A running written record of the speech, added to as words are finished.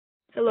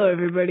Hello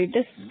everybody,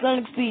 this is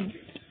Sonic Speed.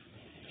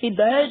 He's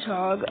the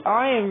Hedgehog.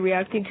 I am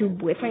reacting to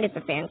Boyfriend at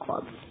the Fan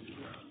Club.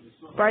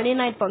 Friday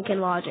Night Funkin'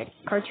 Logic,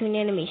 cartoon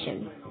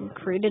animation,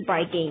 created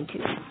by Game 2.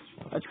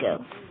 Let's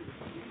go.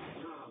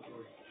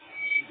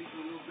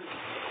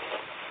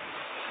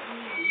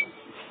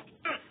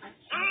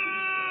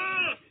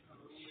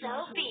 So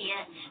be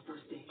it.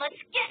 Let's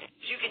get it.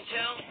 You can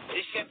tell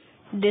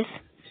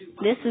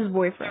This is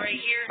Boyfriend. Right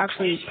here,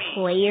 Actually,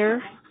 Player.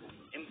 and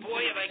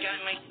boy, have I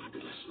gotten my...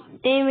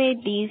 They made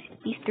these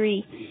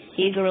three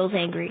girls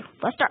angry.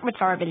 Let's start with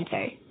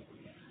Servante.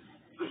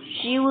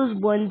 She was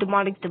one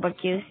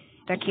demoniculous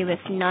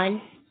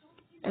nun,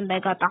 and they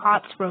got the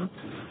hots from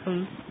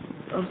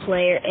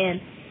Player, and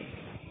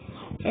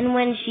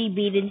when he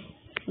beated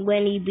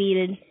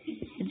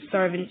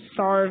servant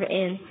Sarv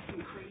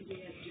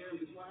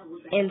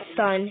and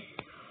Sun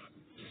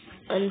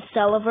and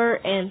Sulliver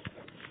and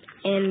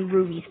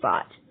Ruby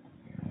Spot.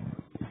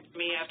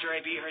 Me after I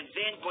beat her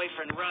then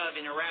boyfriend Rub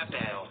in a rap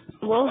battle.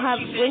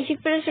 When she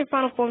finishes her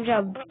final form, she'll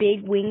have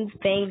big wings,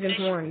 fangs, and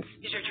horns.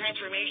 Is her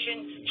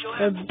transformation? She'll The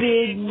have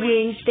big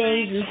wings,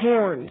 fangs, and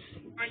horns.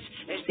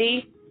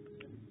 See?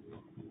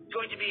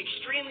 Going to be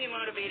extremely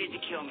motivated to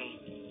kill me.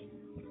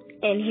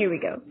 And here we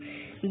go.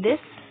 This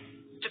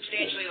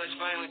Substantially less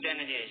violent than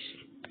it is.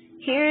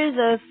 here is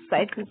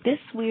this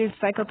weird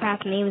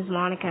psychopath named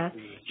Monica.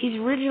 She's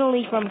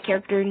originally from a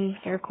character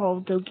here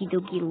called Doki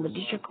Doki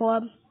Literature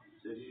Club.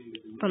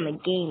 From a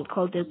game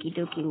called Doki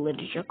Doki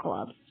Literature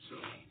Club.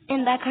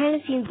 And that kind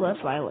of seems less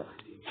violent.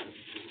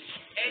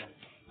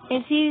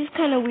 And sees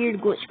kind of weird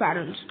glitch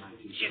patterns.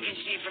 As you can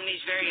see from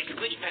these various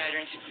glitch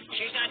patterns,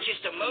 she's not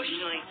just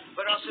emotionally,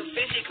 but also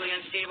physically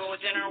unstable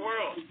within our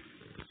world.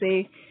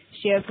 See,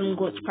 she has some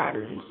glitch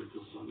patterns.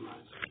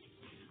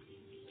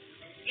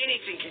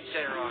 Anything can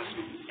set her off,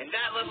 and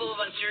that level of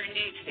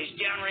uncertainty is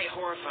downright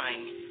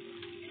horrifying.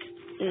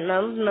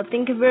 No,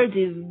 nothing compared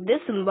to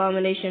this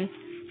abomination.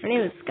 Her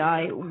name is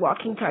Sky,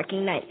 walking,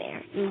 talking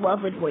nightmare, in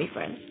love with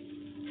boyfriend.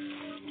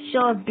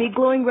 She'll have big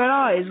glowing red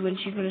eyes when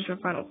she finishes her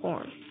final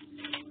form. Yep,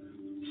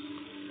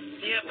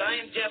 I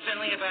am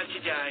definitely about to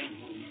die.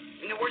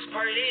 And the worst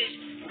part is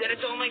that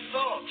it's all my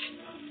fault.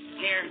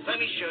 Here, let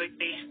me show you.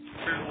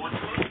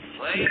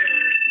 Later.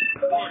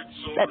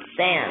 That's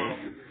Sam.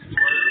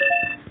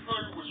 I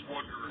was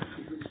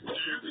wondering, do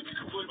you think you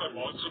could play my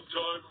mod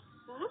sometime?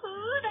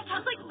 Ooh, that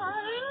sounds like fun. I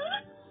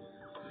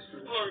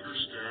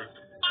understand.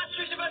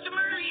 Monster's about to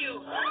murder you.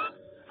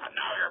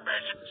 Another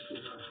bitch.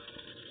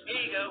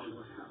 Here you go.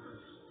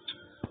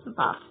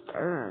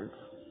 Bastard.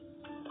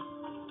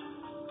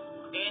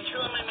 And who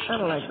am I making? I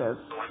don't like this.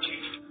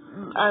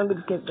 I'm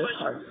gonna skip this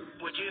part.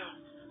 Would you?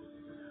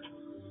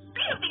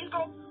 Beauty's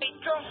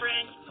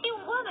girlfriend. New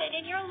woman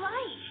in your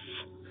life.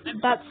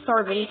 That's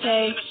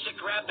Servante,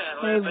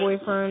 her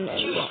boyfriend,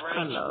 and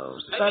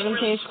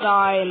Servante,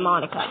 Sky, and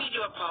Monica. I need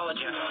to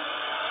apologize.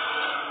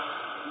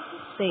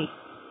 See,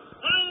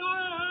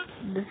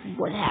 this is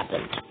what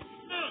happened.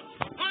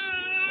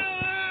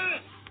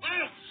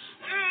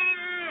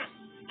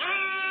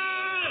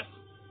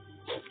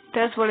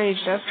 That's what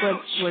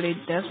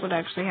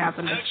actually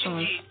happened.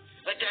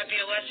 Let that be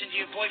a lesson to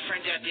your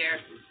boyfriends out there.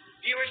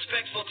 Be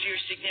respectful to your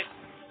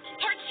significant.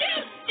 Or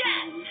choose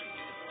death.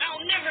 I'll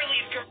never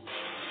leave.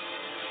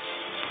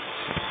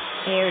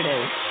 Here it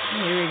is.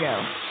 Here we go.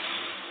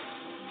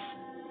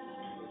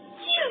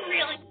 You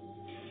really?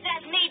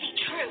 That may be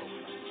true,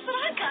 but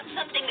I've got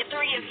something the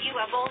three of you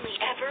have only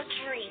ever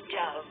dreamed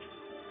of.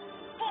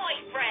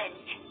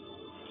 Boyfriend.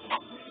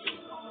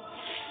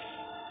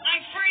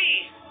 I'm free.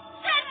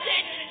 That's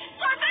it.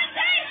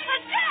 Servante for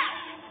death.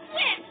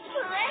 With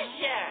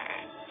pleasure.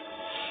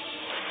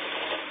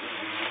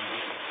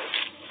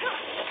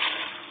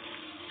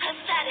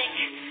 Pathetic.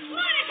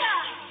 Monica!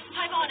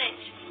 I'm on it.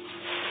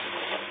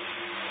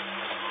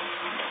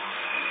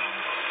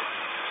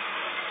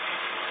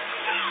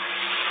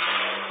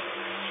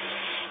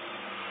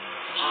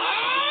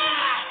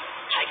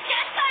 I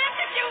guess I have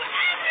to do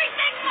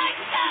everything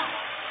myself.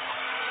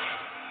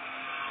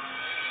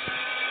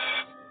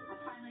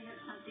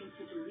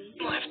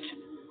 Left.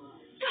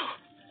 No.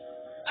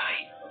 I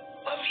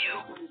love you,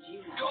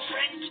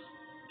 girlfriend.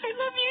 I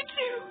love you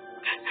too.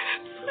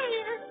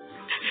 Slayer.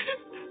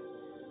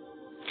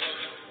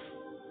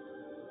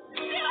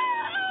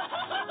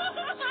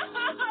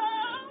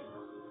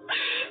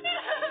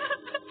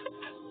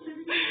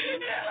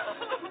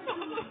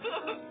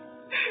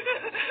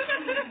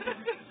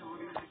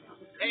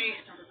 Hey.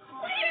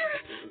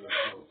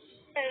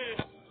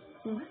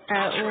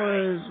 That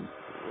was.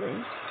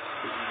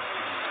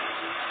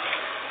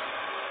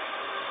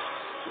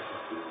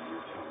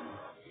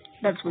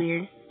 That's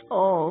weird.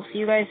 Oh, see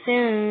you guys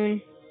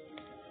soon.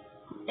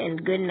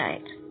 And good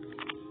night.